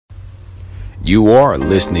You are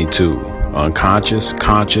listening to Unconscious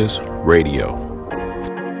Conscious Radio.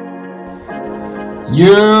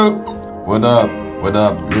 What up? What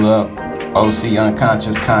up? OC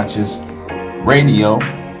Unconscious Conscious Radio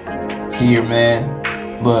here,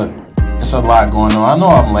 man. Look, it's a lot going on. I know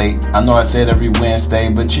I'm late. I know I said every Wednesday,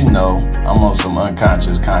 but you know, I'm on some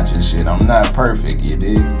unconscious conscious shit. I'm not perfect, you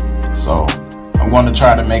dig? So I'm going to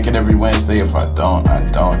try to make it every Wednesday. If I don't.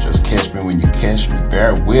 Just catch me when you catch me.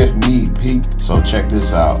 Bear with me, Pete. So check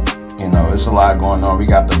this out. You know, it's a lot going on. We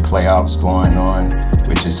got the playoffs going on,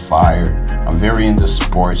 which is fire. I'm very into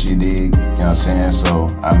sports, you dig? You know what I'm saying? So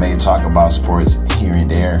I may talk about sports here and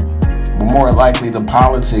there, but more likely the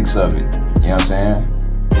politics of it. You know what I'm saying?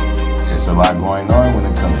 It's a lot going on when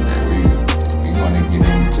it comes to that. We're going to get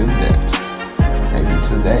into that. Maybe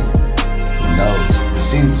today. Who knows? To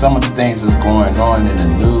see some of the things that's going on in the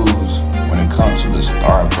news when it comes to the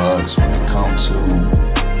Starbucks, when it comes to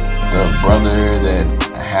the brother that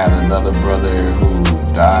had another brother who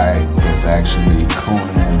died that's actually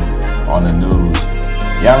cooning on the news.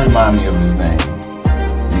 Y'all remind me of his name.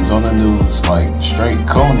 He's on the news like straight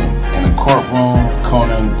cooning in the courtroom,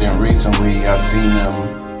 cooning. Then recently I seen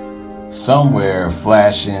him somewhere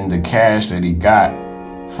flashing the cash that he got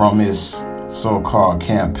from his so-called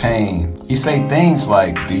campaign. He say things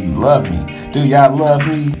like, do you love me? Do y'all love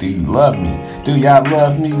me? Do you love me? Do y'all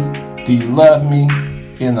love me? Do you love me?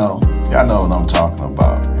 You know, y'all know what I'm talking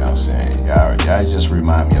about. You know what I'm saying? Y'all just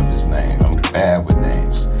remind me of his name. I'm bad with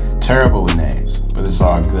names. Terrible with names. But it's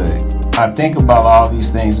all good. I think about all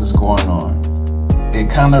these things that's going on. It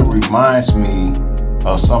kind of reminds me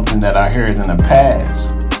of something that I heard in the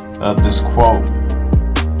past. Of this quote.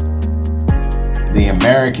 The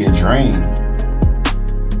American dream.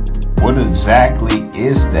 What exactly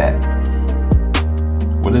is that?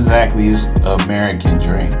 What exactly is American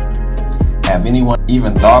dream? Have anyone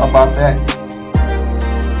even thought about that?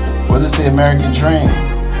 What is the American dream?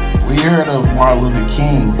 We heard of Martin Luther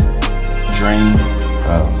King's dream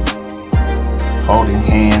of holding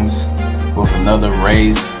hands with another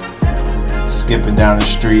race, skipping down the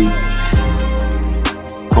street,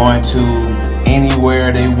 going to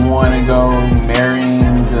anywhere they want to go,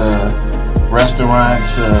 marrying the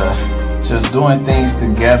restaurants, just doing things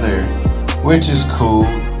together, which is cool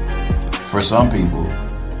for some people.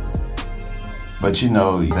 But you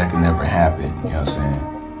know, that can never happen, you know what I'm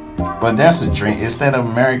saying? But that's a dream. Is that an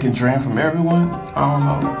American dream from everyone? I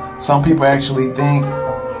don't know. Some people actually think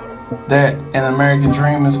that an American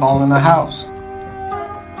dream is owning a house.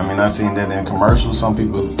 I mean, I've seen that in commercials. Some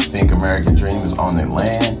people think American dream is owning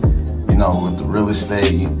land, you know, with the real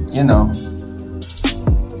estate, you know.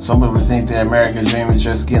 Some people think the American dream is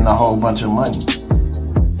just getting a whole bunch of money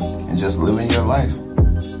and just living your life.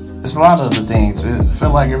 There's a lot of other things. I feel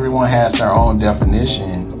like everyone has their own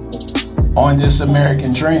definition on this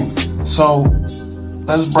American dream. So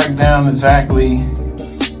let's break down exactly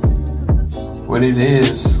what it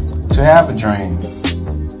is to have a dream.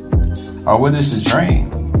 Or what is a dream?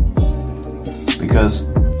 Because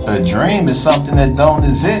a dream is something that don't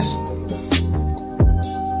exist.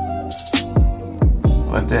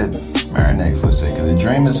 Let that marinate for a second. A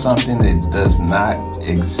dream is something that does not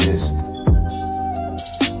exist.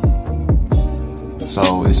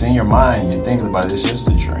 So it's in your mind, you're thinking about it, it's just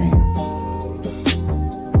a dream.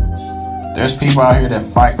 There's people out here that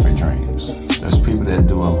fight for dreams. There's people that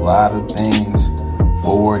do a lot of things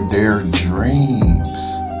for their dreams.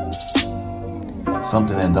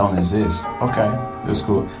 Something that don't exist. Okay, it's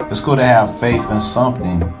cool. It's cool to have faith in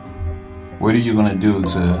something. What are you going to do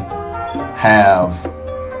to have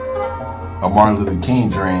a Martin Luther King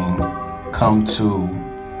dream come to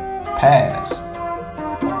pass?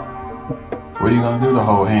 What are you going to do to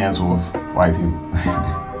hold hands with white people?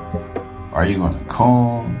 Are you going to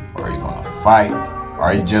coon? Or are you going to fight? Or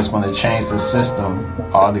are you just going to change the system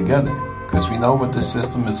altogether? Because we know what the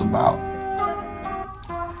system is about.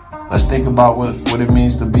 Let's think about what it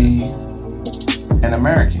means to be an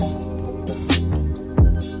American.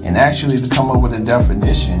 And actually to come up with a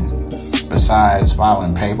definition besides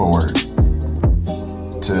filing paperwork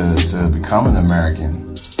to become an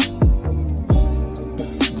American.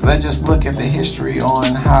 So let's just look at the history on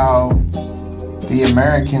how the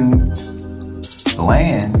American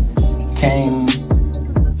land came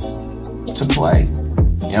to play. You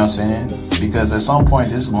know what I'm saying? Because at some point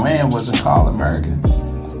this land wasn't called America.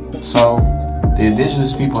 So the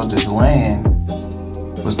indigenous people of this land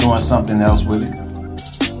was doing something else with it.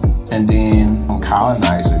 And then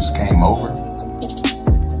colonizers came over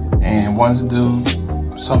and wanted to do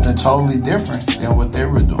something totally different than what they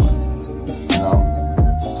were doing. You know?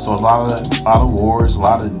 So a lot of wars, a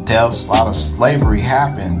lot of deaths, a lot of slavery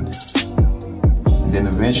happened And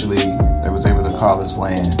then eventually they was able to call this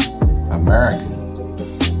land America.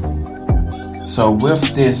 So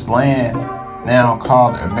with this land now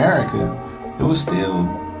called America, it was still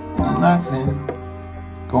nothing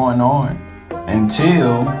going on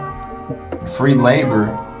until free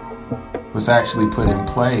labor was actually put in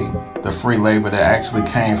play. The free labor that actually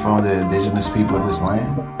came from the indigenous people of this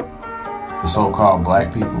land, the so-called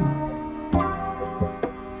black people,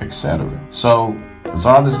 etc. So there's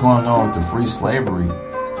all this going on with the free slavery.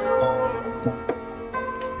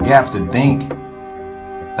 You have to think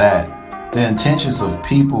that the intentions of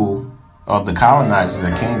people, of the colonizers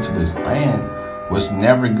that came to this land, was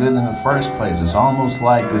never good in the first place. It's almost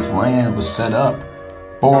like this land was set up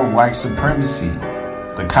for white supremacy.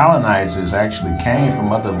 The colonizers actually came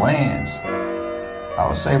from other lands. I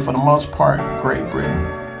would say for the most part, Great Britain.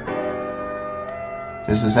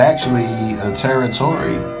 This is actually a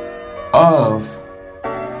territory of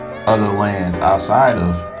other lands outside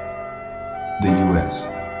of the U.S.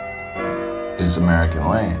 It's American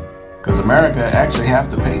land. Because America actually have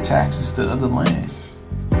to pay taxes to other land,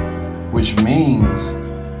 which means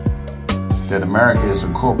that America is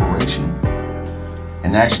a corporation.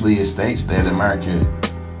 And actually it states that America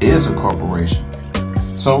is a corporation.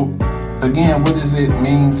 So again, what does it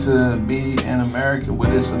mean to be an American? What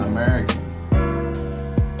is an American?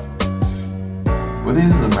 What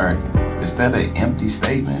is American? Is that an empty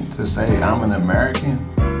statement to say I'm an American?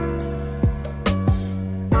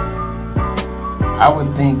 I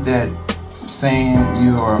would think that saying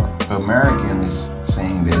you are American is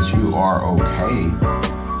saying that you are okay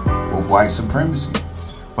with white supremacy.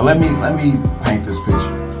 But let me paint this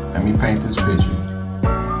picture. Let me paint this picture.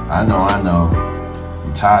 I know.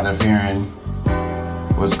 You're tired of hearing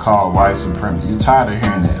what's called white supremacy. You're tired of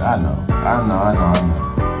hearing that. I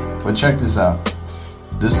know. But check this out.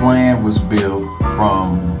 This land was built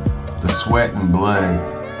from the sweat and blood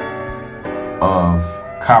of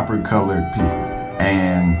copper-colored people.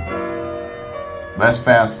 And let's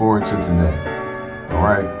fast forward to today. All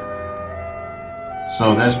right.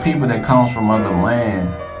 So there's people that comes from other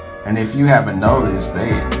land, and if you haven't noticed,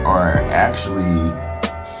 they are actually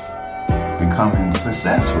becoming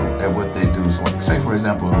successful at what they do. So, like, say for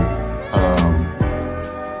example,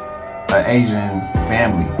 an Asian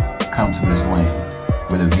family come to this land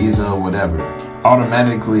with a visa or whatever.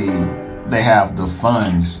 Automatically, they have the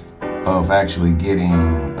funds of actually getting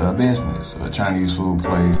a business, a Chinese food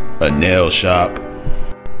place, a nail shop,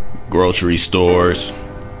 grocery stores,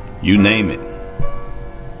 you name it.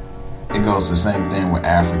 It goes the same thing with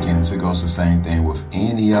Africans. It goes the same thing with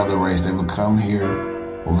any other race. They would come here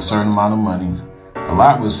with a certain amount of money. A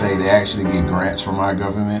lot would say they actually get grants from our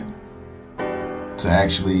government to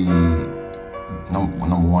actually,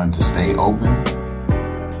 number one, to stay open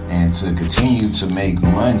and to continue to make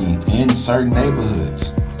money in certain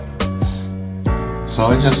neighborhoods.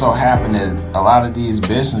 So it just so happened that a lot of these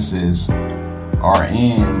businesses are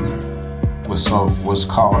in what's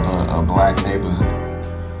called a black neighborhood.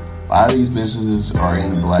 A lot of these businesses are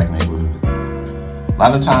in the black neighborhood. A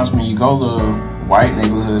lot of times when you go to white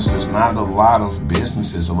neighborhoods, there's not a lot of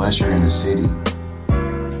businesses unless you're in the city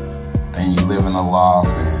and you live in a loft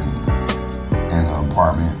and an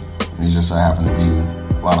apartment. And it just so happen to be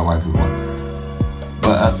a lot of white people.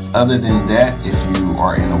 But other than that, if you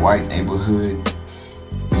are in a white neighborhood,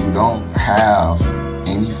 you don't have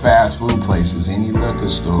any fast food places, any liquor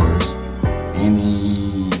stores,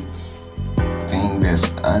 anything that's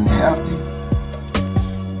unhealthy.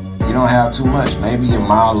 You don't have too much. Maybe a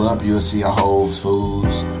mile up you'll see a Whole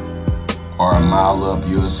Foods, or a mile up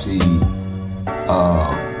you'll see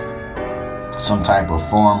some type of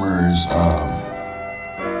farmer's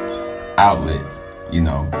outlet,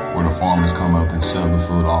 where the farmers come up and sell the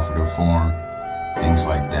food off of their farm, things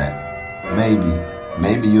like that.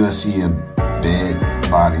 Maybe you'll see a Bed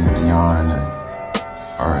Body and Beyond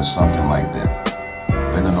or something like that.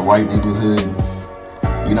 But in the white neighborhood,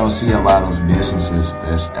 you don't see a lot of businesses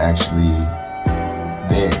that's actually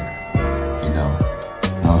there.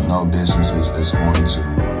 No businesses that's going to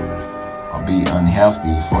be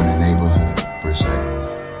unhealthy for the neighborhood per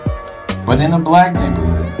se. But in a black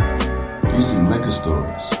neighborhood, you see liquor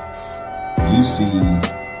stores, you see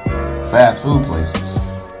fast food places,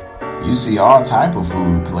 you see all type of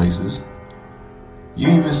food places. You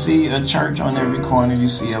even see a church on every corner. You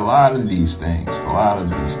see a lot of these things.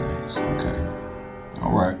 Okay.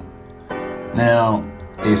 All right. Now,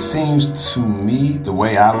 it seems to me, the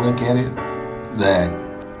way I look at it, that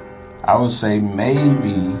I would say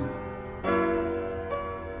maybe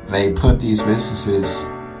they put these businesses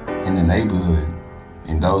in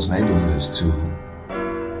those neighborhoods to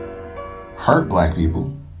hurt black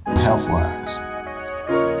people health-wise.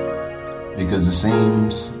 because it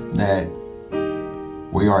seems that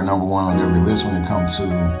we are number one on every list when it comes to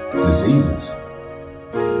diseases.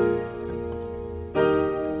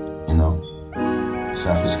 You know,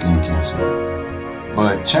 except for skin cancer.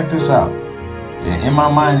 But check this out. In my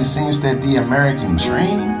mind, it seems that the American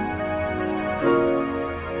dream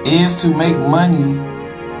is to make money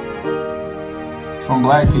from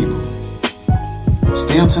black people.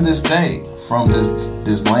 Still to this day, from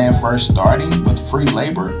this land first starting with free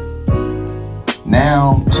labor,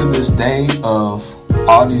 now to this day of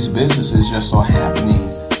all these businesses just so happening,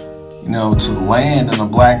 you know, to land in a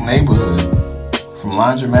black neighborhood, from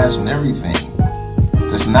laundromats and everything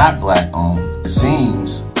that's not black owned. It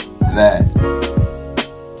seems that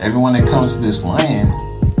everyone that comes to this land,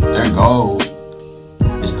 their goal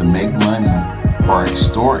is to make money or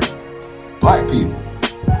extort black people.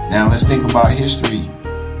 Now let's think about history.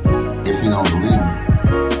 If you don't believe me,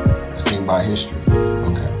 let's think about history.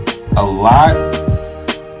 Okay. A lot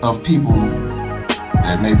of people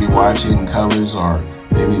that may be watching Colors or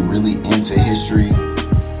maybe really into history,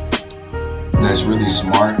 that's really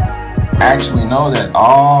smart, actually know that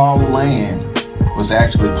all land was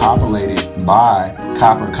actually populated by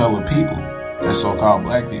copper-colored people. That's so-called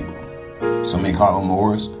black people. Some may call them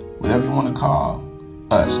Moors, whatever you want to call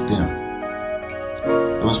us, them.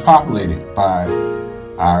 It was populated by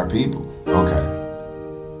our people. Okay.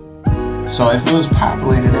 So if it was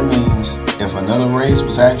populated, that means if another race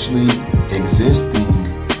was actually existing,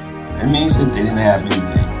 it means that they didn't have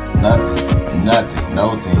anything. Nothing.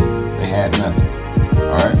 No thing. They had nothing.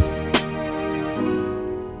 Alright?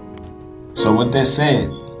 So with that said,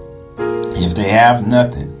 if they have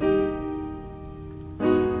nothing,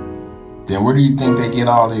 then where do you think they get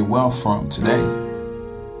all their wealth from today?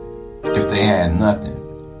 If they had nothing,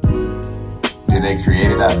 did they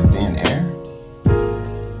create it out of thin air?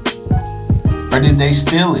 Or did they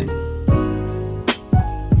steal it?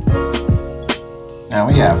 Now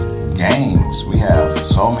we have games, we have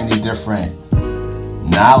so many different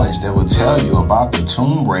knowledge that will tell you about the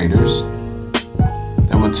Tomb Raiders,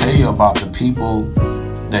 that will tell you about the people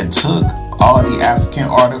that took all the African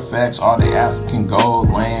artifacts, all the African gold,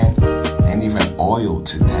 land, and even oil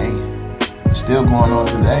today. It's still going on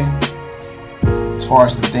today. As far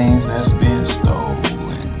as the things that's being stolen.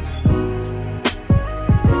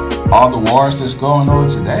 All the wars that's going on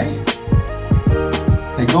today,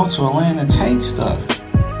 they go to a land to take stuff.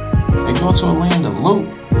 They go to a land to loot.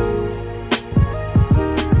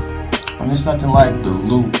 And it's nothing like the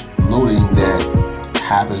looting that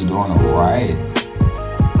happens during a riot.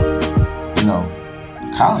 You know,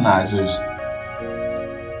 colonizers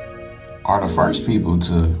are the first people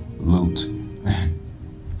to loot.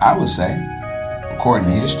 I would say, according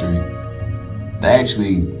to history, they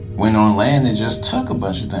actually went on land and just took a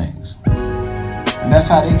bunch of things. And that's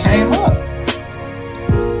how they came up.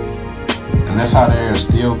 And that's how they're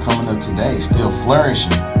still coming up today, still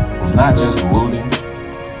flourishing, with not just looting,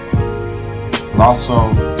 but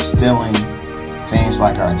also stealing things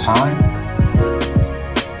like our time,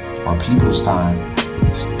 our people's time,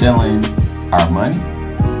 stealing our money,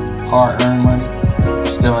 hard-earned money,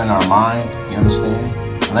 stealing our mind, you understand?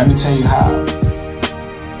 And let me tell you how.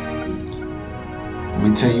 Let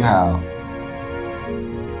me tell you how.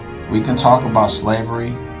 We can talk about slavery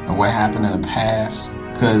and what happened in the past,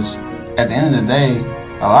 because at the end of the day,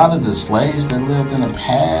 a lot of the slaves that lived in the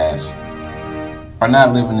past are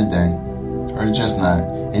not living today, or just not.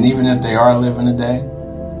 And even if they are living today,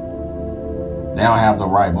 they don't have the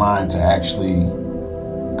right mind to actually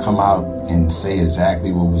come out and say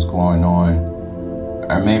exactly what was going on.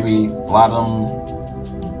 Or maybe a lot of them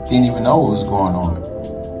didn't even know what was going on.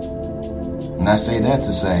 And I say that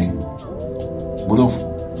to say, what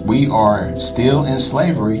if we are still in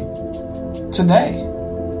slavery today?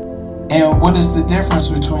 And what is the difference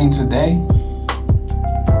between today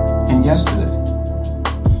and yesterday?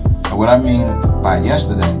 And what I mean by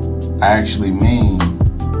yesterday, I actually mean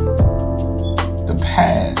the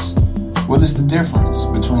past. What is the difference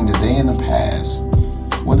between today and the past?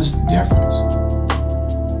 What is the difference?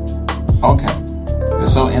 Okay. And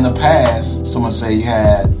so in the past, someone say you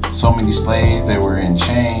had so many slaves, they were in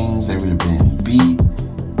chains, they would have been beat,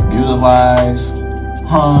 brutalized,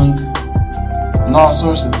 hung, and all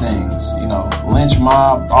sorts of things, you know, lynch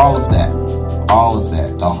mob, all of that,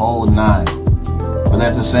 the whole nine. But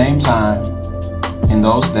at the same time, in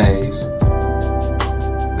those days,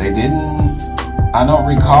 they didn't, I don't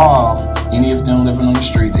recall any of them living on the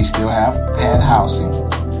street. They still had housing.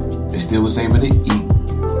 They still was able to eat.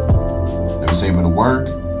 They was able to work.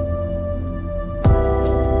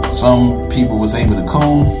 Some people was able to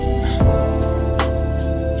coon.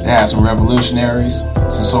 They had some revolutionaries,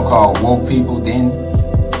 some so-called woke people. Then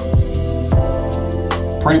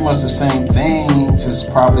pretty much the same thing is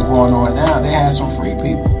probably going on now. They had some free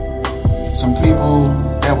people, some people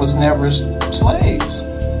that was never slaves,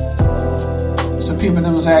 some people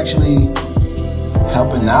that was actually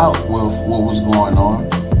helping out with what was going on.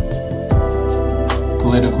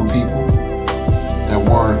 Political people that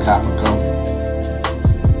wore copper coat.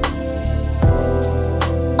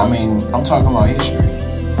 I mean, I'm talking about history.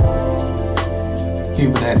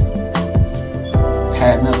 People that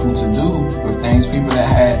had nothing to do with things. People that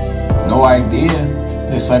had no idea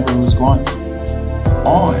that slavery was going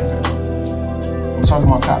on. I'm talking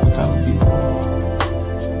about copper-colored people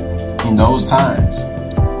in those times.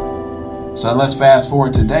 So let's fast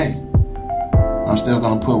forward today. I'm still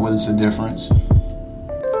going to put what is the difference.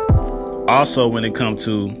 Also, when it comes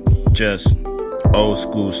to just old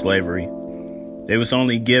school slavery, they was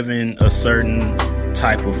only given a certain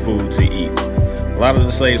type of food to eat. A lot of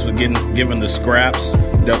the slaves were given the scraps,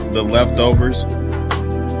 the leftovers,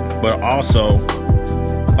 but also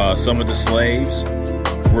some of the slaves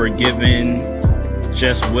were given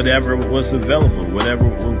just whatever was available, whatever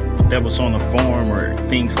that was on the farm or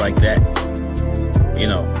things like that, you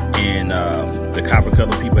know. And the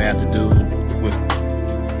copper-colored people had to do with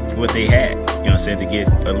what they had, you know what I'm saying, to get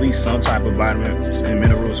at least some type of vitamins and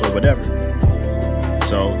minerals or whatever.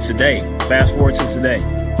 So today, fast forward to today,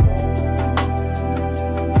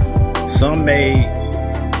 some may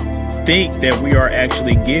think that we are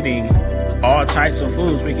actually getting all types of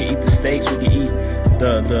foods. We can eat the steaks, we can eat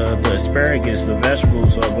the asparagus, the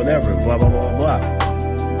vegetables, or whatever, blah, blah, blah, blah.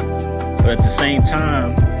 But at the same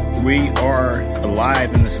time, we are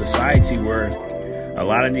alive in a society where a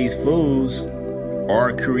lot of these foods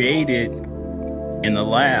are created in the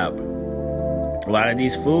lab. A lot of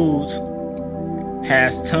these foods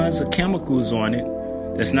has tons of chemicals on it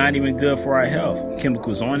that's not even good for our health.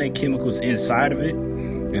 Chemicals on it, chemicals inside of it.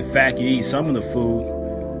 In fact, you eat some of the food,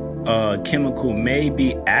 chemical may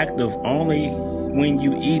be active only when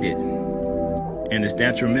you eat it, and it's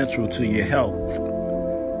detrimental to your health.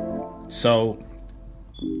 So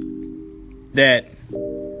that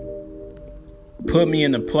put me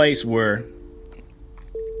in a place where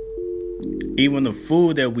even the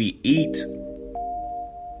food that we eat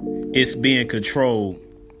is being controlled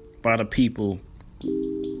by the people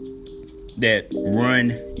that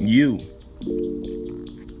run you,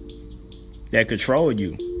 that control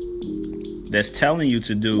you, that's telling you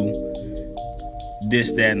to do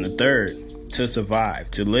this, that, and the third to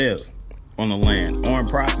survive, to live on the land, on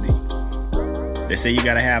property. They say you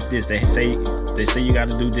gotta have this. They say you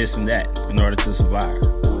gotta do this and that in order to survive.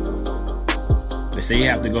 They say you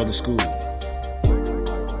have to go to school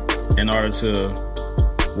in order to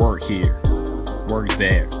work here, work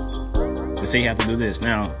there. They say you have to do this.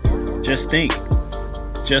 Now, just think.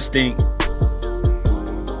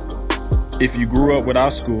 If you grew up without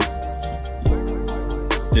school,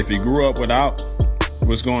 if you grew up without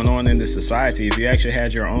what's going on in this society, if you actually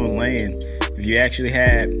had your own land, if you actually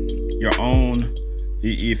had your own,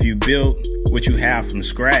 if you built what you have from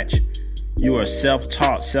scratch, you are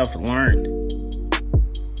self-taught, self-learned.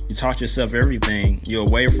 You taught yourself everything. You're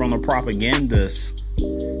away from the propagandists.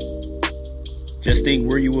 Just think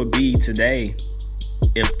where you would be today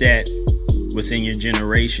if that was in your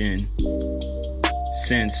generation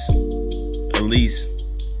since at least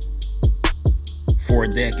 4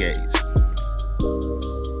 decades.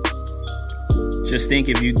 Just think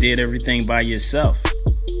if you did everything by yourself,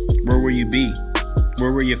 where will you be?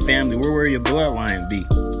 Where will your family, where will your bloodline be?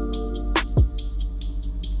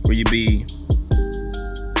 Will you be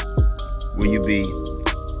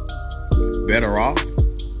better off?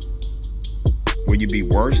 Will you be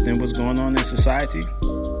worse than what's going on in society?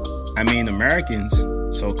 I mean, Americans,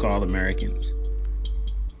 so-called Americans,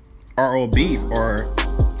 are obese, or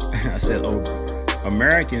I said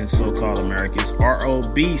Americans, so-called Americans, are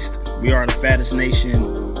obese. We are the fattest nation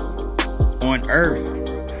on earth.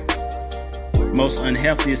 Most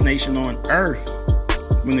unhealthiest nation on earth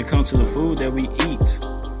when it comes to the food that we eat.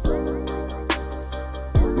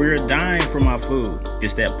 We're dying from our food.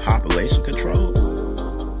 Is that population control?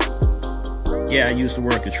 Yeah, I used the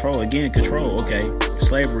word control. Again, control, okay.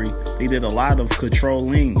 Slavery, they did a lot of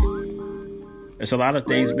controlling. There's a lot of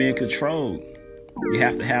things being controlled. You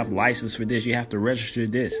have to have license for this. You have to register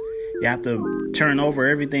this. You have to turn over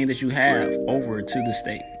everything that you have over to the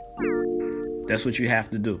state. That's what you have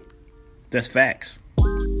to do. That's facts.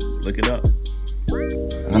 Look it up.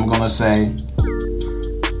 And I'm going to say,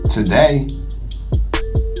 today,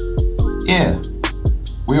 yeah,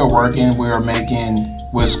 we are working, we are making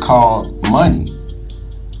what's called money.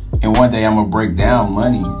 And one day I'm going to break down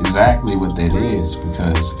money, exactly what that is.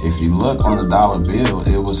 Because if you look on a dollar bill,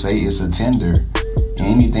 it will say it's a tender. And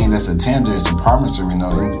anything that's a tender is a promissory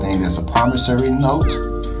note. Anything that's a promissory note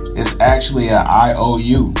is actually an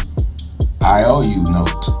IOU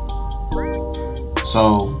note.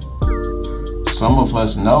 So some of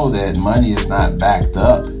us know that money is not backed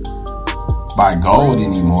up by gold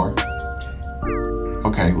anymore.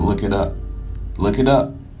 Okay, look it up. Look it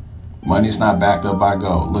up. Money's not backed up by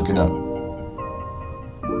gold. Look it up.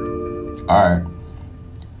 Alright.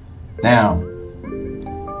 Now,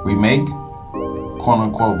 we make quote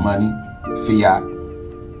unquote money, fiat.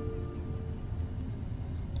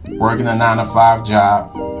 Working a 9-to-5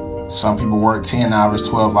 job. Some people work 10 hours,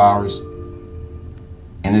 12 hours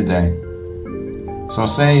in a day. So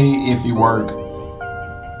say if you work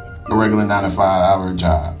a regular 9-to-5 hour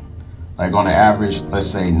job, like on the average, let's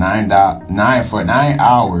say 9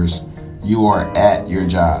 hours, you are at your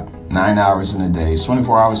job. 9 hours in a day. It's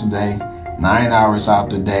 24 hours a day. 9 hours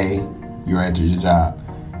out the day, you're at your job.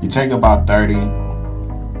 You take about 30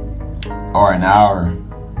 or an hour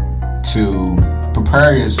to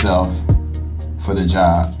prepare yourself for the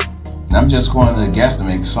job. And I'm just going to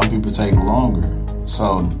guesstimate. Some people take longer.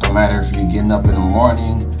 So no matter if you're getting up in the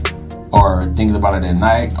morning or thinking about it at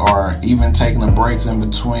night or even taking the breaks in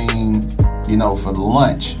between, for the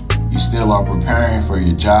lunch, you still are preparing for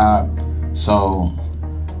your job. So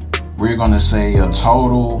we're going to say a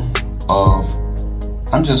total of,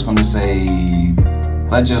 I'm just going to say,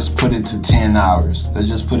 let's just put it to 10 hours. Let's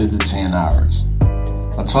just put it to 10 hours.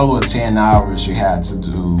 A total of 10 hours you had to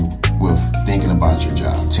do with thinking about your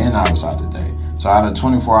job. 10 hours out of the day. So out of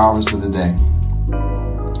 24 hours of the day,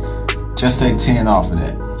 just take 10 off of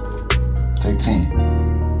that. Take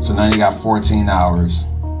 10. So now you got 14 hours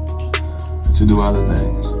to do other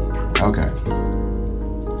things. Okay.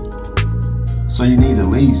 So you need at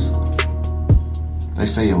least, they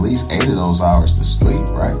say at least 8 of those hours to sleep,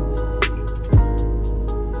 right?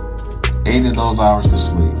 8 of those hours to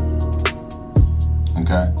sleep.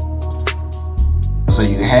 Okay. So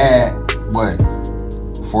you had,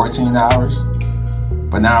 14 hours?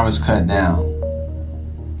 But now it's cut down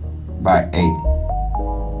by 8.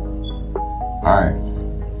 Alright.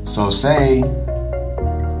 So say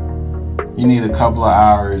you need a couple of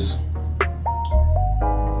hours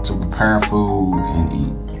to prepare food and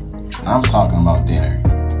eat. And I'm talking about dinner.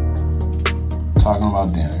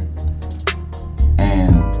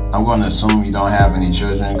 And I'm going to assume you don't have any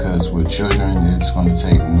children, because with children, it's going to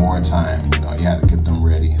take more time. You have to get them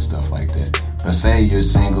ready and stuff like that. But say you're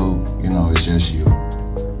single, it's just you.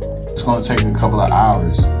 It's going to take a couple of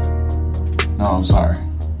hours. No, I'm sorry.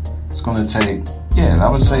 It's going to take, I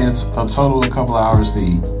would say it's a total of a couple of hours to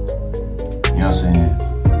eat. You know what I'm saying?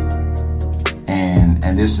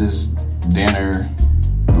 And this is dinner,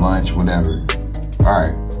 lunch, whatever.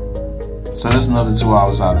 Alright. So that's another 2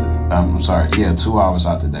 hours out 2 hours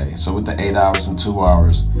out the day. So with the 8 hours and 2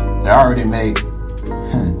 hours, they already make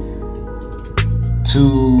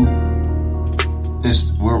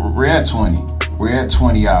we're at 20. We're at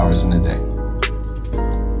 20 hours in a day.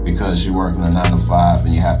 Because you're working a 9-to-5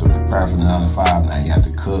 and you have to prepare for the 9-to-5. Now you have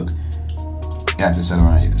to cook. You have to sit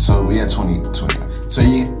around. So we had 20. So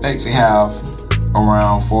you basically have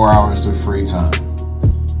around 4 hours of free time.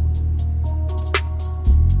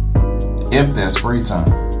 If that's free time.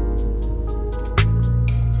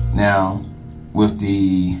 Now, with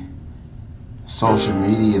the social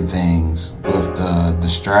media things, with the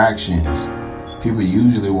distractions, people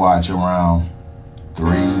usually watch around 3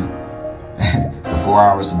 to 4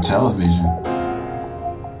 hours of television,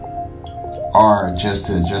 or just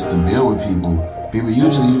to build with people. People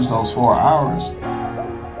usually use those 4 hours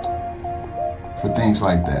for things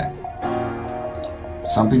like that.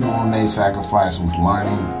 Some people may sacrifice with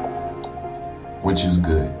learning, which is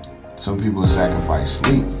good. Some people sacrifice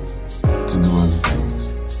sleep to do other things.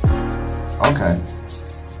 Okay.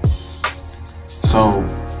 So,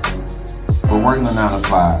 we're working a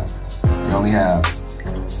 9-to-5. You only have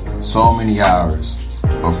so many hours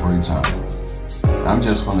of free time. I'm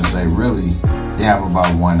just going to say, really, you have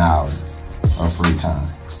about 1 hour of free time.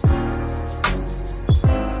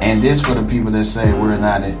 And this for the people that say we're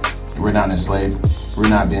not enslaved. We're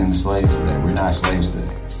not being slaves today. We're not slaves today.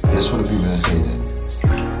 This for the people that say that.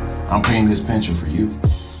 I'm painting this picture for you.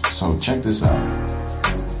 So check this out.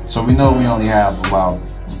 So we know we only have about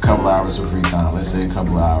a couple hours of free time. Let's say a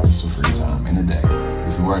couple of hours of free time in a day.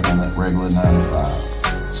 If you work on a regular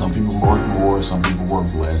 9-to-5. Some people work more, some people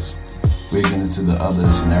work less. We'll get into the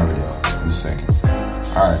other scenarios in a second.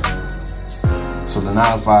 Alright. So the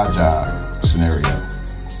 9-to-5 job scenario.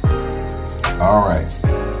 Alright.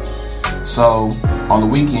 So on the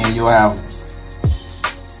weekend, you'll have,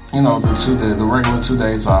 the regular 2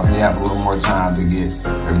 days off. You have a little more time to get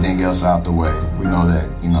everything else out the way. We know that,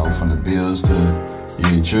 from the bills to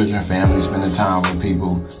your children, family, spending time with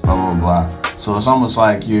people, blah, blah, blah. So it's almost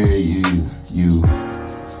like you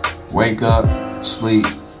wake up, sleep,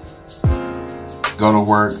 go to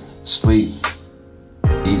work, sleep,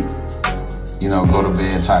 eat, go to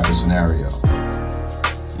bed type of scenario.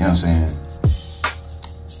 You know what I'm saying?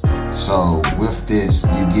 So with this,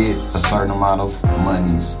 you get a certain amount of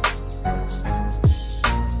monies,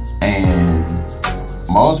 and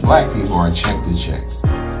most black people are check to check.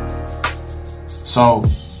 So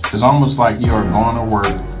it's almost like you're going to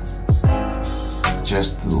work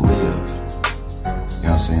just to live. You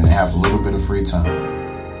know what I'm saying? They have a little bit of free time.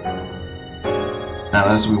 Now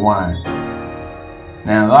let's rewind.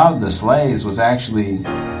 Now a lot of the slaves was actually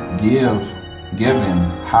given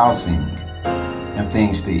housing and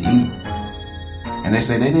things to eat. And they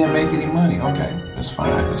say they didn't make any money. Okay, that's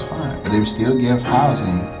fine. But they would still give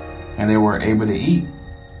housing and they were able to eat.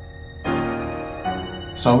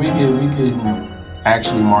 So we could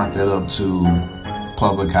actually mark that up to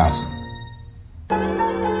public housing.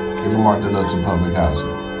 You can mark that up to public housing.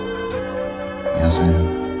 You know what I'm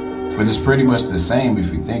saying? But it's pretty much the same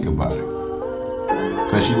if you think about it.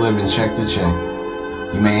 Because you live in check to check.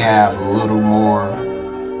 You may have a little more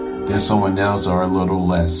than someone else or a little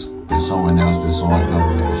less than someone else that's on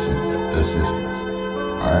government assistance.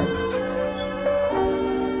 Alright?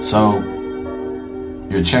 So,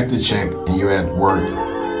 you're check to check and you're at work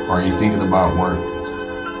or you're thinking about work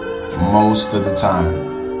most of the time.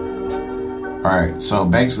 Alright, so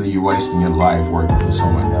basically you're wasting your life working for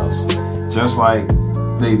someone else. Just like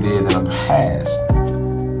they did in the past.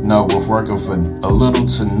 With working for a little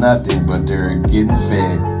to nothing, but they're getting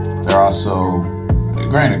fed. They're also,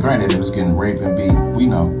 granted, it was getting raped and beat. We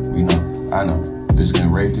know, I know. It was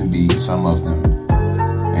getting raped and beat, some of them,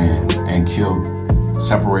 and killed,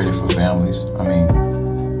 separated from families. I mean,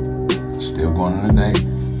 still going on today,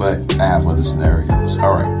 but I have other scenarios.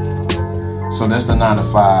 All right. So that's the 9 to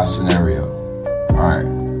 5 scenario. All right.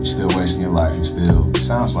 You're still wasting your life.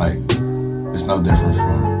 Sounds like it's no different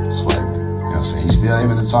from slavery. You know what I'm saying? You're still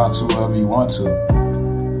able to talk to whoever you want to,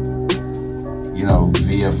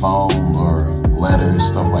 via phone or letters,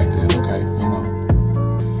 stuff like that, okay?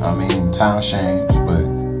 I mean, times change, but,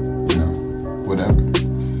 whatever.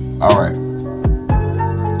 All right.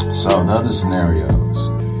 So the other scenarios.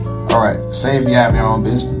 All right. Say if you have your own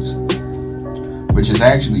business, which is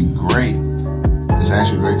actually great. It's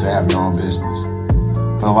actually great to have your own business.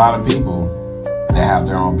 But a lot of people that have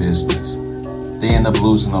their own business, they end up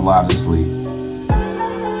losing a lot of sleep.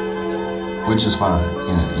 Which is fine.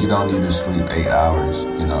 You don't need to sleep 8 hours.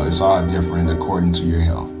 It's all different according to your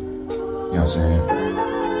health. You know what I'm saying?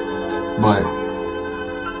 But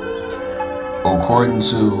according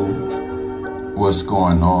to what's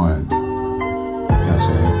going on, you know what I'm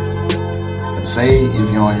saying? Say if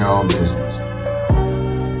you're on your own business,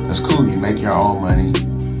 that's cool. You make your own money.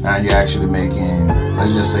 Now you're actually making,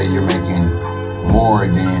 let's just say you're making more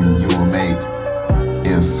than you will make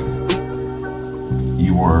if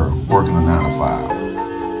you were working a 9 to 5.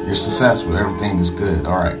 You're successful. Everything is good.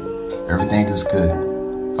 All right. Everything is good.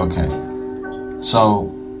 Okay. So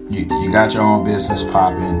you got your own business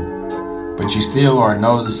popping, but you still are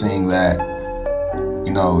noticing that,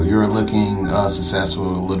 you're looking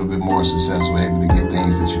successful, a little bit more successful, able to get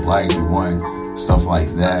things that you like, you want, stuff like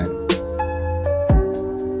that.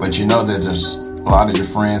 But you know that there's a lot of your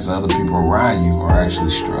friends and other people around you are actually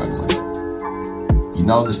struggling. You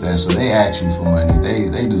notice that, so they ask you for money.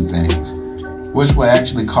 They do things, which will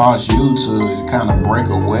actually cause you to kind of break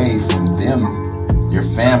away from them, your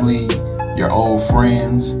family, your old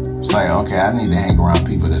friends. It's like, okay, I need to hang around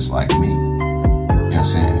people that's like me. You know what I'm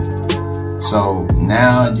saying? So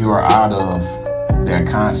now you are out of that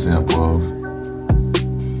concept of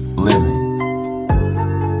living.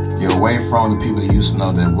 You're away from the people you used to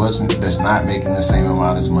know that's not making the same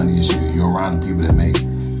amount of money as you. You're around the people that make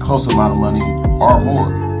close amount of money or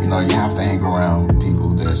more. You have to hang around people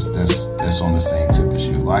that's on the same tip as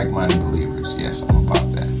you. Like-minded believers. Yes, I'm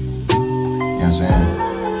about that. You know what I'm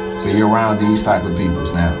saying? So you're around these type of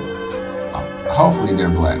peoples now. Hopefully they're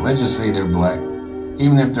black. Let's just say they're black.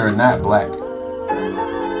 Even if they're not black,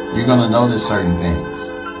 you're going to notice certain things.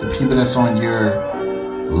 The people that's on your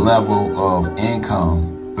level of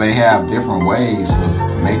income, they have different ways of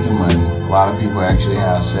making money. A lot of people actually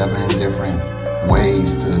have 7 different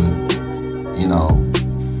ways to,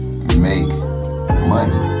 make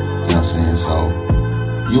money. You know what I'm saying? So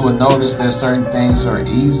you will notice that certain things are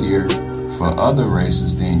easier for other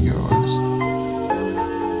races than yours.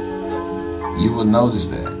 You will notice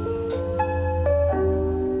that.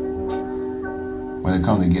 When it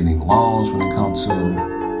comes to getting loans, when it comes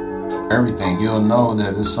to everything, you'll know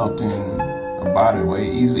that there's something about it way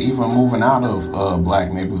easy. Even moving out of a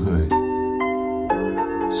black neighborhood,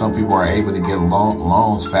 some people are able to get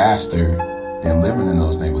loans faster than living in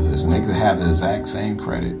those neighborhoods, and they could have the exact same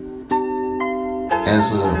credit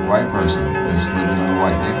as a white person that's living in a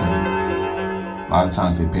white neighborhood. A lot of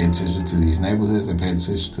times they pay attention to these neighborhoods, they pay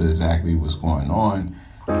attention to exactly what's going on.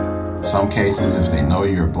 In some cases, if they know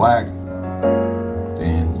you're black,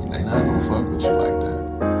 then they're not gonna fuck with you like that.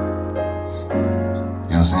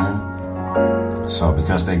 You know what I'm saying? So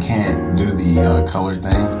because they can't do the color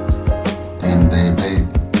thing, then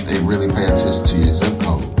they really pay attention to your zip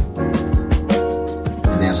code.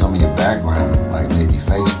 And then some of your background, like maybe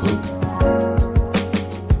Facebook.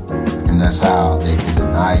 And that's how they can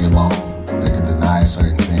deny your loan. They can deny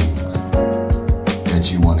certain things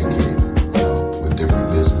that you want to get, with different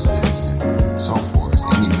businesses and so forth.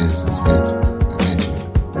 Any business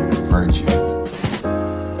virtue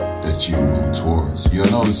that you move towards. You'll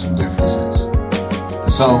notice some differences.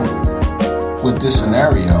 So, with this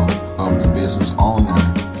scenario of the business owner,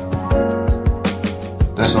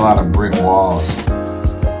 there's a lot of brick walls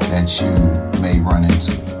that you may run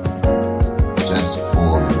into just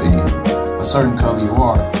for being a certain color you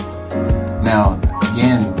are. Now,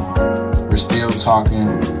 again, we're still talking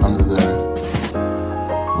under the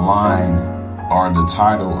line or the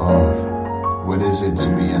title of what is it to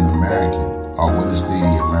be an American, or what is the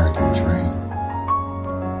American dream?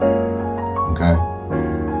 Okay?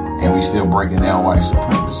 And we still breaking down white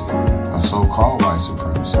supremacy, or so-called white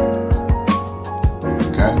supremacy.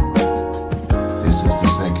 Okay? This is the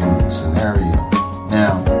second scenario.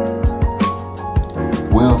 Now,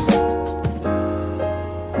 with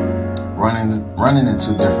running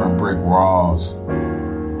into different brick walls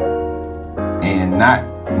and not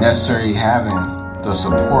necessarily having the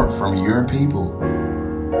support from your people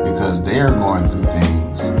because they're going through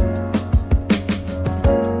things,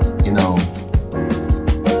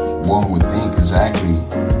 one would think exactly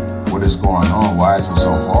what is going on. Why is it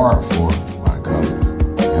so hard for my color? You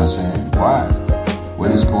know what I'm saying? Why?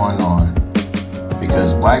 What is going on?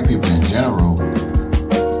 Because black people in general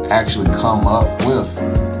actually come up with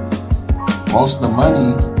most of the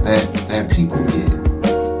money that people get.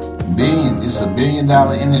 It's a $1 billion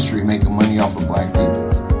industry making money off of black people.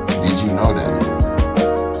 Did you know that?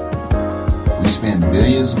 We spend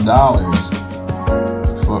billions of dollars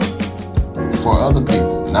for other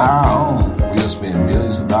people, not our own. We'll spend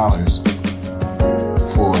billions of dollars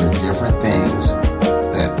for different things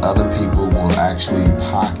that other people will actually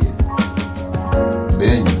pocket.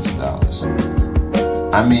 Billions of dollars.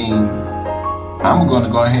 I mean, I'm going to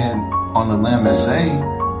go ahead on the limb and say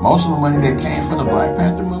most of the money that came from the Black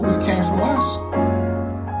Panther movie came from us.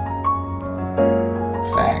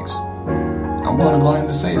 Facts. I'm going to go ahead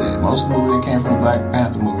and say that. Most of the movie that came from the Black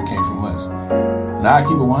Panther movie came from us. Now I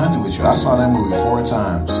keep it 100 with you. I saw that movie 4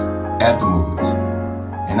 times at the movies.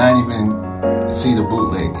 And I didn't even see the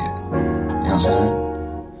bootleg yet. You know what I'm saying?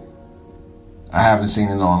 I haven't seen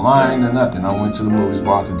it online or nothing. I went to the movies,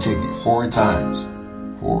 bought the ticket 4 times.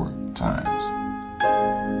 4 times.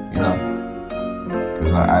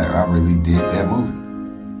 Because I really did that movie.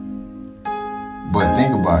 But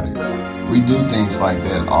think about it. We do things like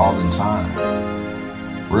that all the time.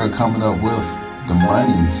 We're coming up with the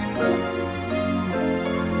monies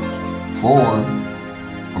for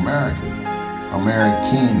America.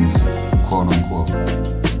 Americans, quote unquote.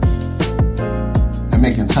 They're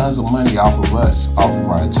making tons of money off of us, off of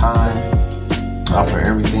our time, off of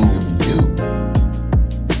everything that we do.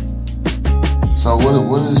 So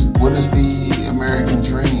what is the American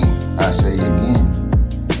dream? I say again.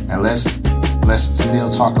 And let's still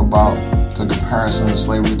talk about the comparison of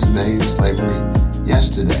slavery today and slavery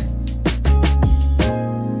yesterday.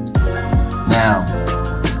 Now,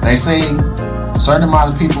 they say a certain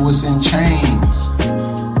amount of people was in chains,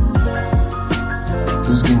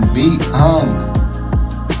 who's getting beat, hung.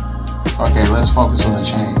 Okay, let's focus on the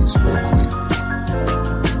chains real quick.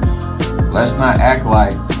 Let's not act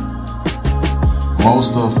like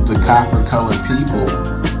most of the copper-colored people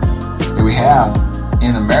that we have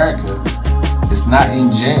in America is not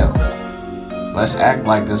in jail. Let's act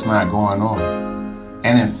like that's not going on.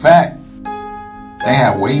 And in fact, they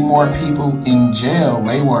have way more people in jail,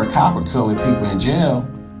 way more copper-colored people in jail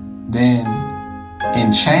than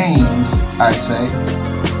in chains, I'd say,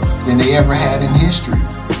 than they ever had in history.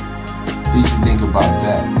 Did you think about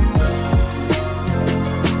that?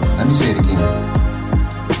 Let me say it again.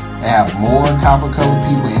 They have more copper-colored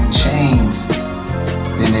people in chains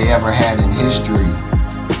than they ever had in history.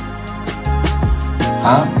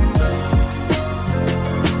 Huh?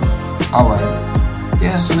 Alright.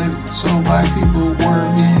 Yeah, so black people were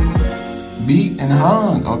being beat and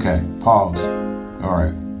hung. Okay, pause.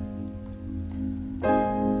 Alright.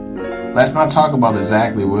 Let's not talk about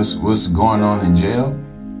exactly what's going on in jail,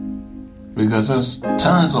 because there's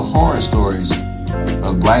tons of horror stories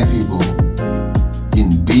of black people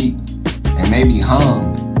getting beat and maybe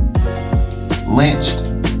hung, lynched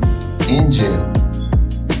in jail.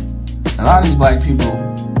 A lot of these black people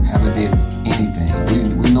haven't did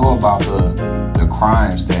anything. We know about the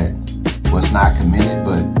crimes that was not committed,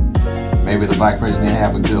 but maybe the black person didn't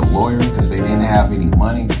have a good lawyer because they didn't have any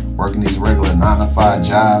money, working these regular 9-to-5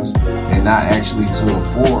 jobs, and not actually to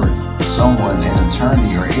afford someone, an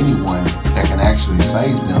attorney or anyone that can actually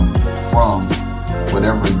save them from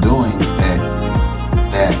whatever doings that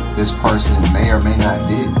this person may or may not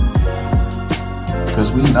did.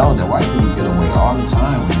 Because we know that white people get away all the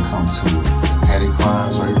time when it comes to petty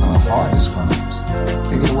crimes or even the hardest crimes.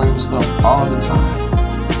 They get away with stuff all the time.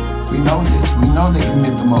 We know this. We know they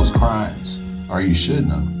commit the most crimes, or you should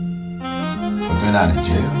know. But they're not in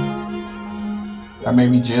jail. Or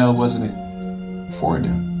maybe jail wasn't for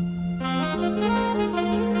them.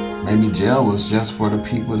 Maybe jail was just for the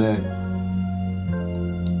people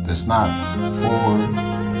that's not for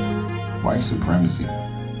white supremacy.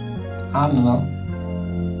 I don't know.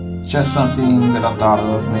 Just something that I thought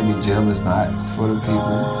of. Maybe jail is not for the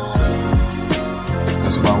people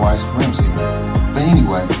that's about white supremacy. But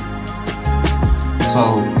anyway,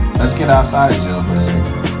 so let's get outside of jail for a second.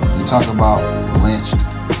 We talk about lynched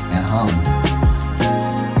and hung.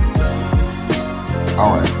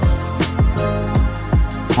 Alright.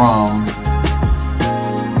 From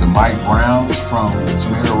the Mike Browns, from the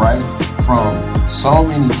Tamir Rice, from so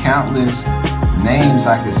many countless names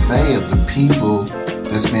I could say of the people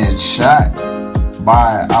that's been shot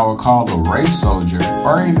by, I would call, a race soldier,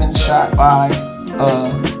 or even shot by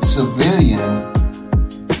a civilian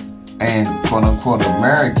and quote unquote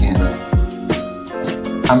American.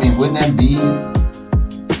 I mean, wouldn't that be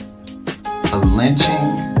a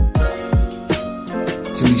lynching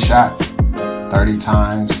to be shot 30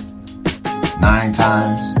 times, 9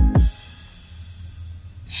 times,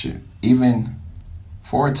 shit, even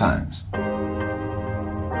 4 times?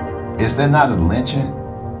 Is that not a lynching?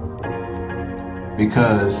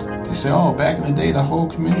 Because they say, oh, back in the day, the whole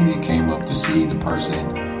community came up to see the person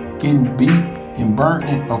getting beat and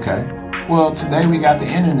burnt. Okay. Well, today we got the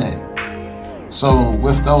internet. So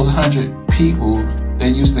with those 100 people that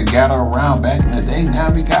used to gather around back in the day, now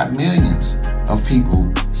we got millions of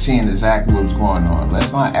people seeing exactly what's going on.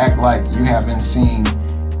 Let's not act like you haven't seen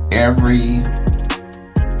every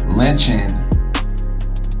lynching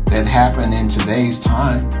that happened in today's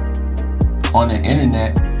time on the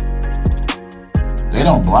internet. They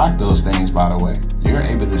don't block those things, by the way. You're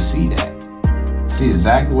able to see that. See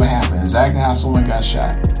exactly what happened, exactly how someone got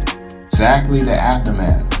shot, exactly the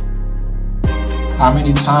aftermath. How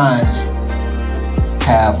many times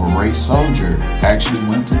have a race soldier actually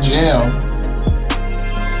went to jail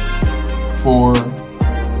for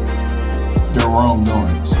their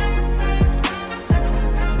wrongdoings?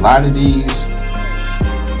 A lot of these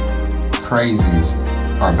crazies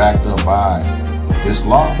are backed up by this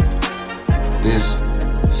law, this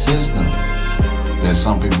system that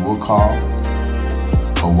some people will call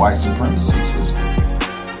a white supremacy system.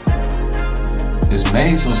 It's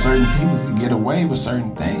made so certain people can get away with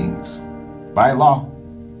certain things by law,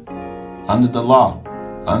 under the law,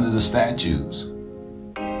 under the statutes,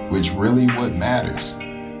 which really what matters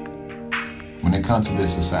when it comes to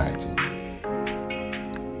this society.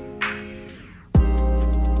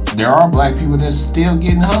 There are black people that's still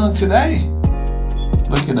getting hung today.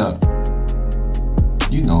 Look it up.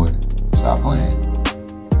 You know it. Stop playing.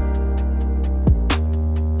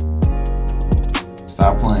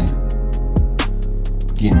 Stop playing.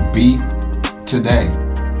 Getting beat today.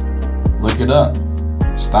 Look it up.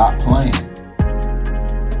 Stop playing.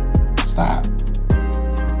 Stop.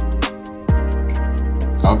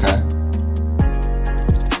 Okay.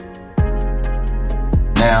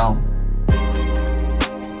 Now,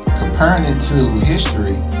 comparing it to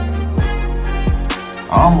history,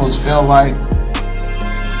 I almost feel like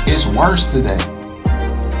it's worse today,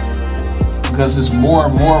 because it's more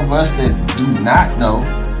and more of us that do not know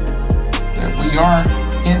that we are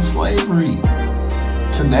in slavery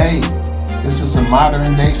today. This is a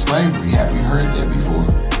modern day slavery. Have you heard that before?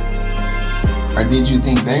 Or did you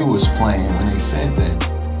think they was playing when they said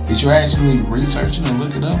that? Did you actually research it and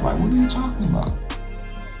look it up? Like, what are you talking about?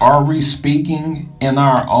 Are we speaking in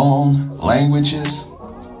our own languages?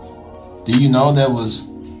 Do you know that was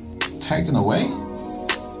taken away?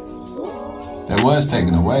 that was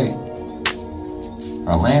taken away.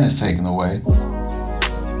 Our land is taken away.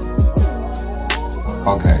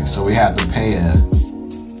 Okay, so we have to pay a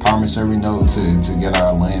promissory note to get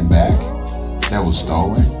our land back that was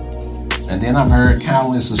stolen. And then I've heard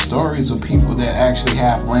countless of stories of people that actually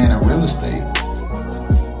have land and real estate,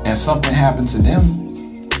 and something happened to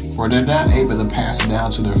them, or they're not able to pass it down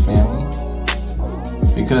to their family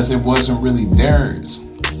because it wasn't really theirs.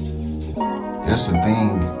 That's the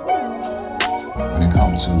thing when it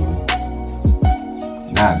comes to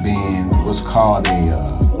not being what's called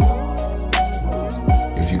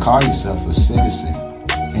if you call yourself a citizen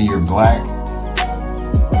and you're black,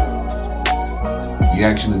 you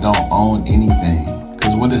actually don't own anything.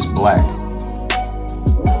 Because what is black?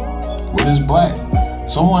 What is black?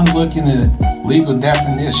 Someone look in the legal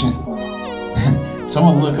definition.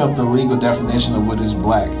 Someone look up the legal definition of what is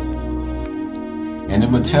black, and it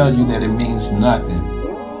will tell you that it means nothing.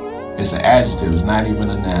 It's an adjective. It's not even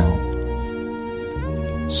a noun.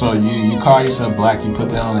 So you call yourself black. You put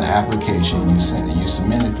that on an application. You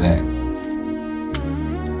submitted that,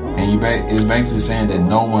 and it's basically saying that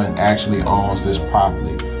no one actually owns this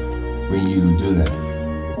property when you do that.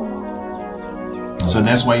 So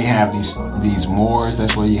that's why you have these Moors.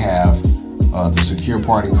 That's why you have the secure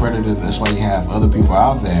party creditor. That's why you have other people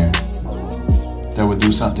out there that would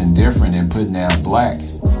do something different than putting down black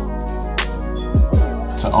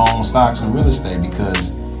to own stocks and real estate.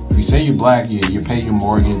 Because if you say you're black, you pay your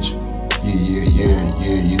mortgage,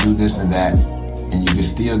 you do this and that, and you can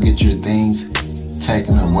still get your things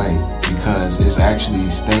taken away, because it's actually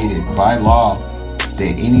stated by law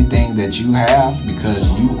that anything that you have, because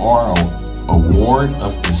you are a ward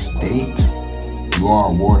of the state, you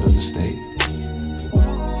are a ward of the state,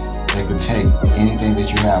 they could take anything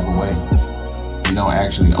that you have away. You don't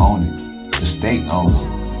actually own it. The state owns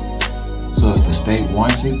it. So if the state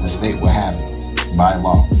wants it, the state will have it by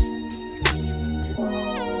law.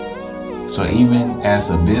 So even as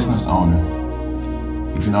a business owner,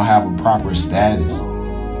 if you don't have a proper status,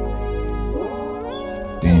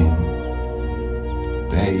 then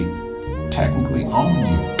they technically own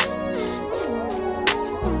you.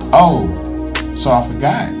 Oh, so I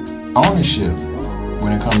forgot. Ownership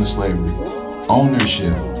when it comes to slavery.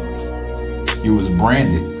 Ownership. You was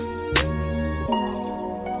branded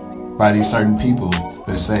by these certain people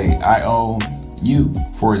that say, I own you.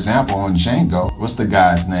 For example, on Django, what's the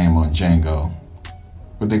guy's name on Django?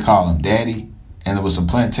 What they call him? Daddy? And there was a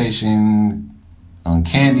plantation on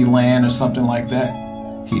Candyland or something like that.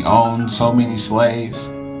 He owned so many slaves.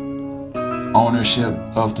 Ownership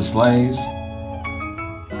of the slaves.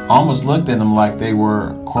 Almost looked at them like they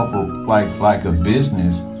were corporate, like a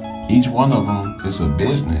business. Each one of them is a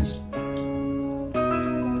business.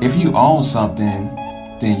 If you own something,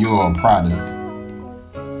 then you're a product.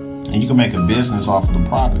 And you can make a business off of the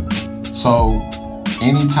product. So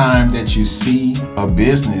anytime that you see a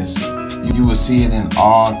business, you will see it in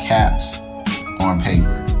all caps on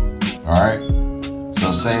paper. Alright?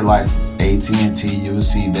 So say like AT&T, you will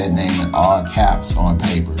see that name in all caps on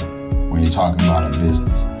paper when you're talking about a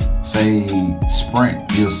business. Say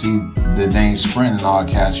Sprint, you'll see the name Sprint in all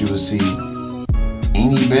caps. You will see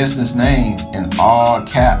any business name in all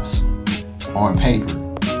caps on paper.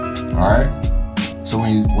 Alright? So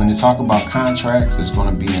when you talk about contracts, it's going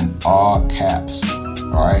to be in all caps.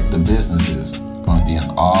 Alright? The business is going to be in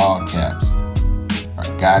all caps.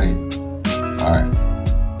 Alright, got it? Alright.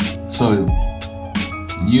 So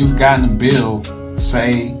you've gotten a bill,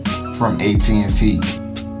 say, from AT&T.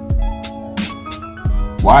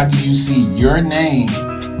 Why do you see your name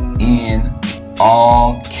in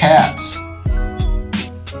all caps?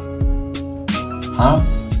 Huh?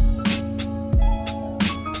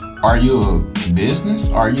 Are you a business?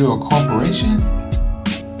 Are you a corporation?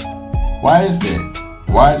 Why is that?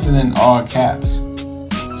 Why is it in all caps?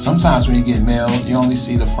 Sometimes when you get mail, you only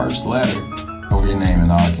see the first letter of your name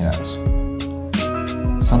in all caps.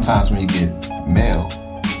 Sometimes when you get mail.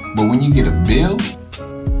 But when you get a bill,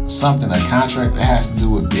 something, a contract that has to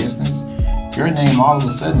do with business, your name all of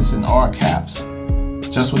a sudden is in all caps,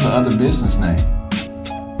 just with the other business name.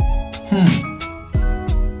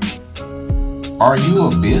 Are you a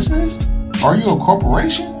business? Are you a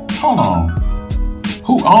corporation? Hold on.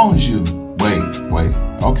 Who owns you? Wait.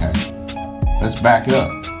 Okay. Let's back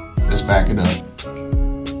up. Let's back it up.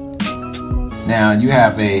 Now, you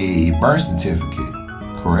have a birth certificate,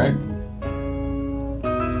 correct?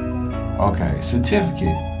 Okay,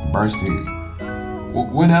 certificate. Birth certificate.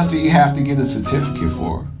 What else do you have to get a certificate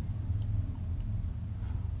for?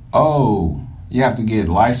 Oh, you have to get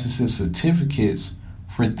licenses, certificates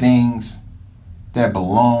for things that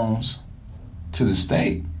belongs to the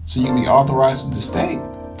state. So you can be authorized with the state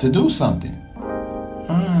to do something.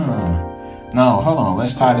 No, hold on.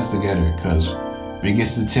 Let's tie this together, because we get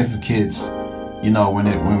certificates,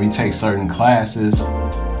 when we take certain classes,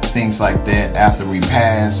 things like that. After we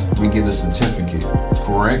pass, we get a certificate,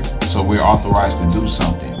 correct? So we're authorized to do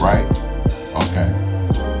something, right? Okay.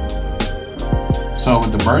 So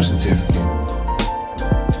with the birth certificate,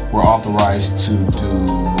 we're authorized to do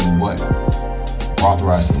what? We're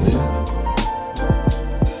authorized to live.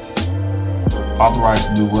 Authorized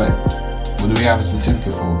to do what? What do we have a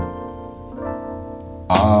certificate for?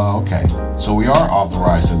 Okay. So we are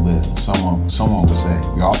authorized to live. Someone would say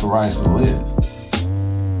we're authorized to live.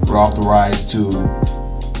 We're authorized to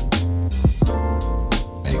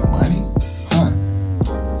make money?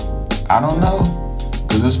 I don't know.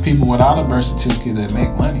 Because there's people without a birth certificate that make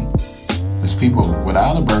money. There's people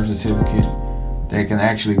without a birth certificate that can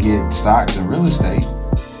actually get stocks and real estate.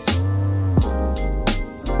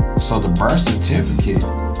 So the birth certificate,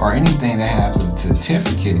 or anything that has a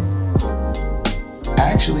certificate,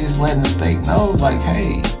 actually is letting the state know, like,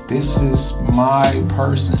 hey, this is my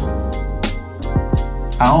person.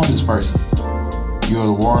 I own this person. You're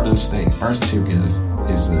the ward of the state. Birth certificate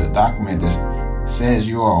is a document that says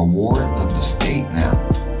you are a ward of the state now.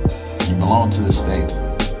 You belong to the state.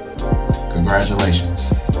 Congratulations.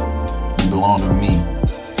 You belong to me.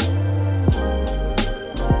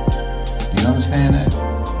 Do you understand that?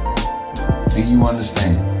 Do you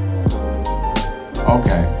understand?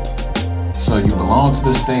 Okay. So you belong to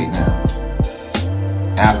the state now.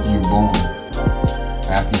 After you're born.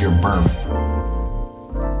 After your birth.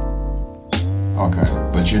 Okay.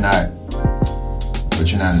 But you're not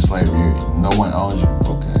in slavery. No one owns you.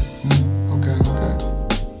 Okay. Okay.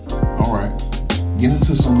 Alright. Get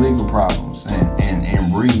into some legal problems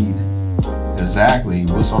and read exactly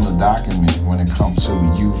what's on the document when it comes to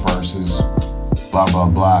you versus blah blah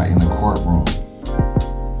blah in the courtroom.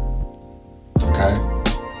 Okay?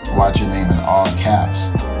 Watch your name in all caps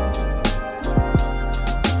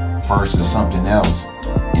versus something else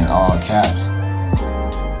in all caps.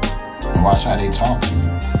 And watch how they talk to you.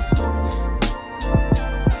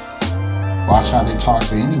 Watch how they talk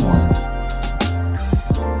to anyone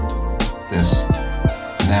that's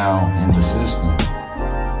now in the system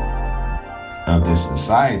of this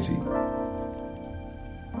society.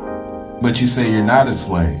 But you say you're not a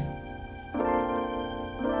slave,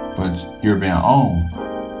 but you're being owned.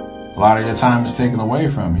 A lot of your time is taken away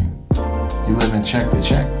from you. You live in check to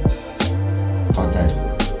check. Okay.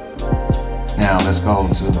 Now let's go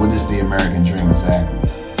to what is the American dream exactly?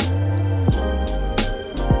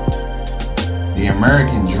 The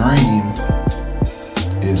American dream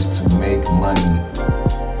is to make money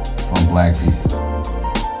from black people.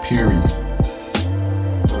 Period.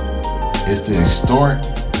 It's to extort,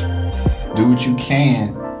 do what you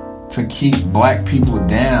can to keep black people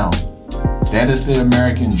down. That is the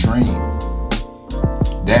American dream.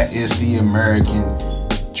 That is the American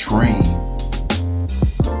dream.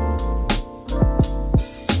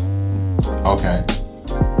 Okay.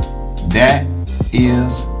 That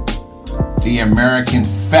is the American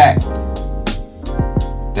fact.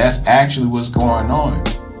 That's actually what's going on.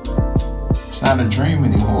 It's not a dream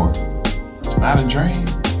anymore. It's not a dream.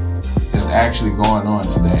 It's actually going on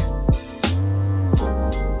today.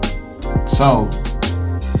 So,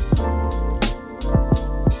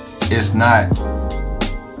 it's not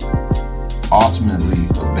ultimately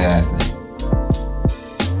a bad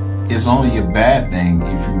thing. It's only a bad thing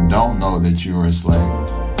if you don't know that you're a slave.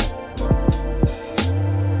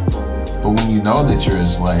 But when you know that you're a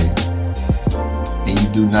slave and you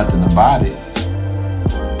do nothing about it,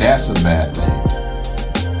 that's a bad thing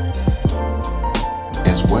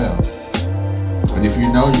as well. But if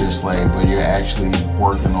you know you're a slave, but you're actually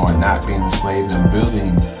working on not being a slave and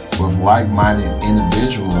building with like-minded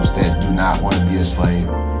individuals that do not want to be a slave,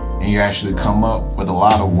 and you actually come up with a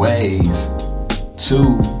lot of ways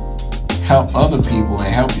to help other people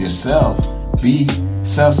and help yourself be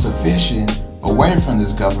self-sufficient away from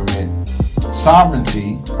this government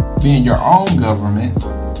sovereignty, being your own government,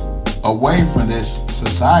 away from this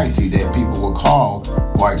society that people will call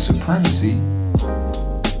white supremacy.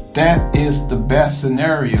 That is the best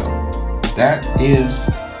scenario. That is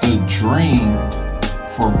a dream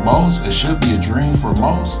for most. It should be a dream for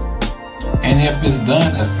most. And if it's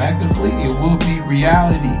done effectively, it will be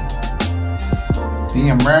reality. The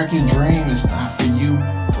American dream is not for you.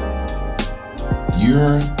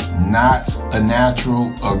 You're not a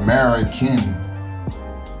natural American.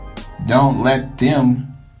 Don't let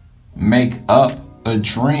them make up a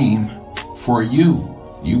dream for you.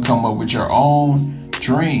 You come up with your own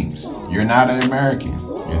dreams. You're not an American.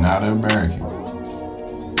 You're not an American.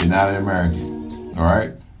 You're not an American. All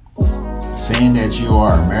right? Saying that you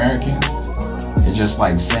are American is just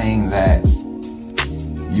like saying that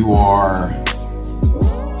you are,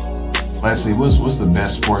 let's see, what's the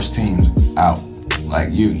best sports teams out?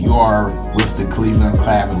 Like you are with the Cleveland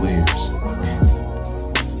Cavaliers.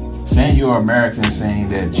 Saying you are American, saying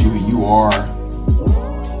that you are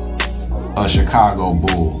a Chicago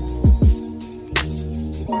Bull.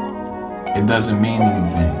 It doesn't mean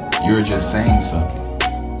anything. You're just saying something.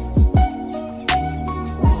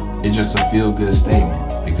 It's just a feel-good statement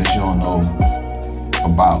because you don't know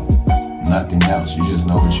about nothing else. You just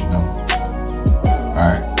know what you know.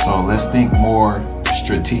 Alright, so let's think more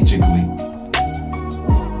strategically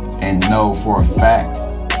and know for a fact,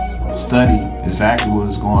 study exactly what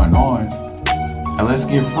is going on, and let's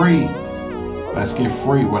get free. Let's get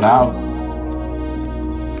free without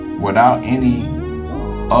any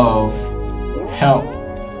of help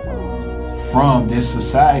from this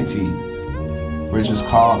society, which is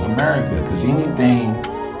called America. Because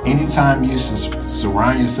anytime you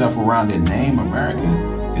surround yourself around the name America,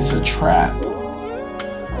 it's a trap.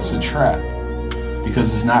 It's a trap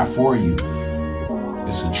because it's not for you.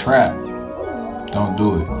 It's a trap. Don't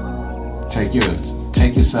do it. Take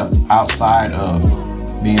yourself outside of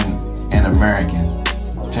being an American.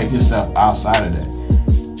 Take yourself outside of that.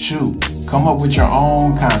 Shoot, come up with your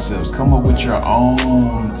own concepts. Come up with your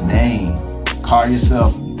own name. Call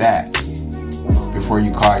yourself that before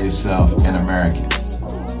you call yourself an American.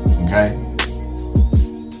 Okay?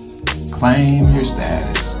 Claim your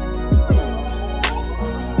status.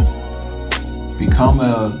 Become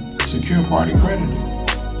a secure party creditor.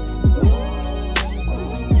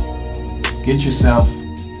 Get yourself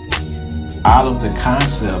out of the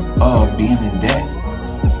concept of being in debt.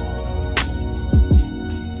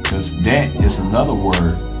 Because debt is another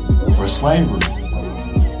word for slavery.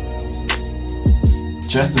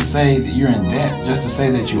 Just to say that you're in debt, just to say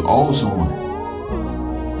that you owe someone.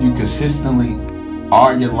 You consistently,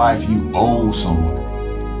 all your life, you owe someone.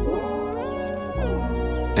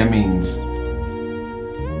 That means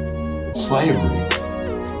slavery.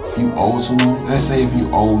 You owe someone. Let's say if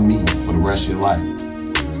you owe me for the rest of your life.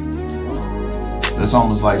 That's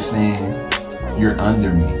almost like saying you're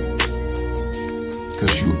under me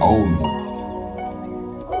because you owe me.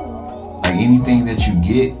 Like anything that you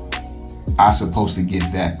get, I'm supposed to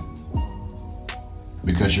get that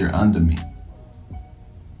because you're under me.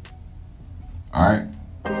 Alright?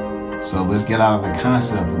 So let's get out of the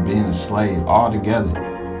concept of being a slave altogether.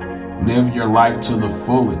 Live your life to the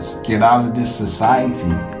fullest. Get out of this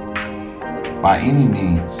society by any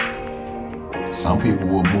means. Some people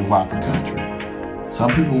will move out the country.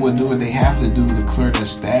 Some people will do what they have to do to clear their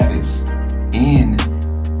status in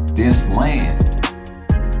this land.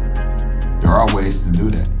 There are ways to do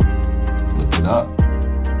that. Look it up.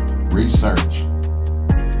 Research.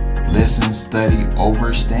 Listen, study,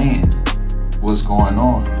 understand what's going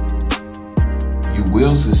on. You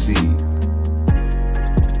will succeed.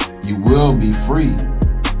 You will be free.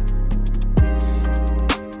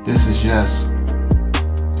 This is just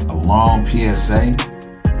a long PSA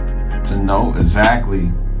to know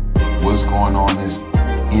exactly what's going on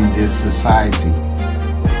in this society,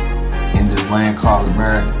 in this land called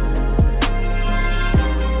America.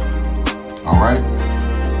 Alright?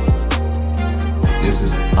 This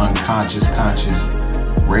is Unconscious Conscious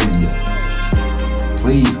Radio.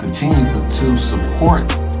 Please continue to support.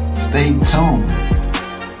 Stay tuned.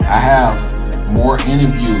 I have more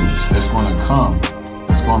interviews that's going to come.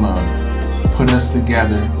 That's going to put us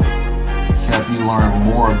together, help you learn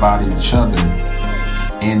more about each other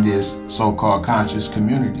in this so-called conscious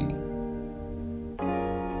community.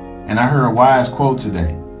 And I heard a wise quote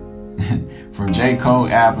today from J. Cole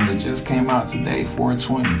album that just came out today,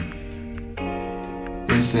 420.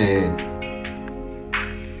 It said,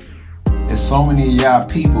 there's so many of y'all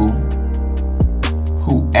people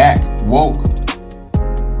who act woke,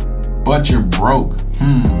 but you're broke.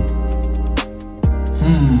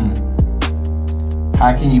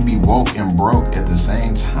 How can you be woke and broke at the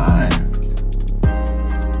same time?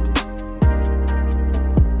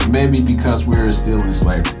 Maybe because we're still in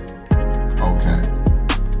slavery. Okay.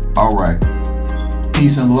 Alright.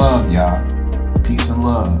 Peace and love, y'all. Peace and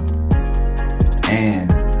love.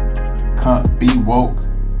 And be woke.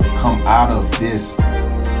 Come out of this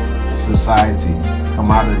society. Come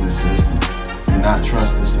out of the system. Do not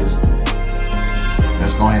trust the system.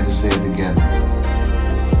 Let's go ahead and say it together.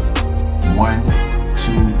 1,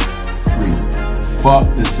 2, 3. Fuck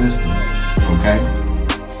the system. Okay?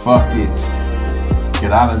 Fuck it.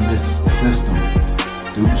 Get out of this system.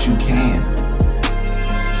 Do what you can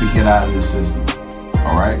to get out of this system.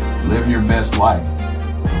 Alright? Live your best life.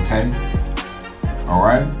 Okay? All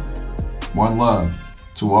right? One love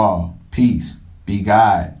to all. Peace. Be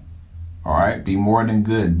God. All right? Be more than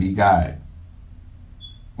good. Be God.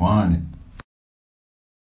 100.